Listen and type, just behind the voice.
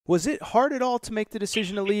Was it hard at all to make the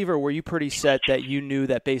decision to leave, or were you pretty set that you knew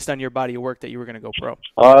that based on your body of work that you were going to go pro? It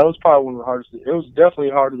was probably one of the hardest. It was definitely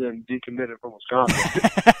harder than decommitting from Wisconsin.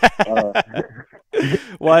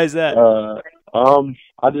 Why is that?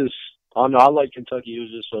 I just, I don't know, I like Kentucky. It was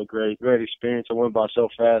just a great experience. I went by so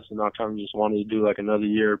fast, and I kind of just wanted to do like another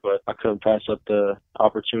year, but I couldn't pass up the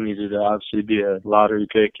opportunity to obviously be a lottery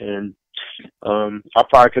pick. And I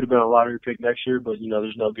probably could have been a lottery pick next year, but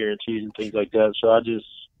there's no guarantees and things like that. So I just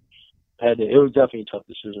had to. It was definitely a tough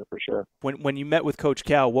decision for sure. When you met with Coach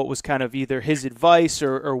Cal, what was kind of either his advice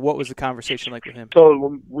or what was the conversation like with him?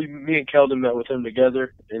 So when me and Keldon met with him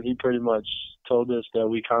together, and he pretty much told us that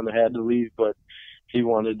we kind of had to leave, but he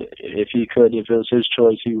wanted, if he could, if it was his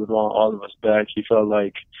choice, he would want all of us back. He felt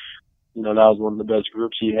like, that was one of the best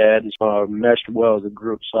groups he had. He meshed well as a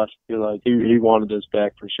group, so I feel like he wanted us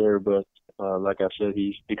back for sure. But like I said,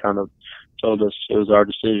 he kind of told us it was our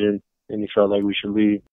decision, and he felt like we should leave.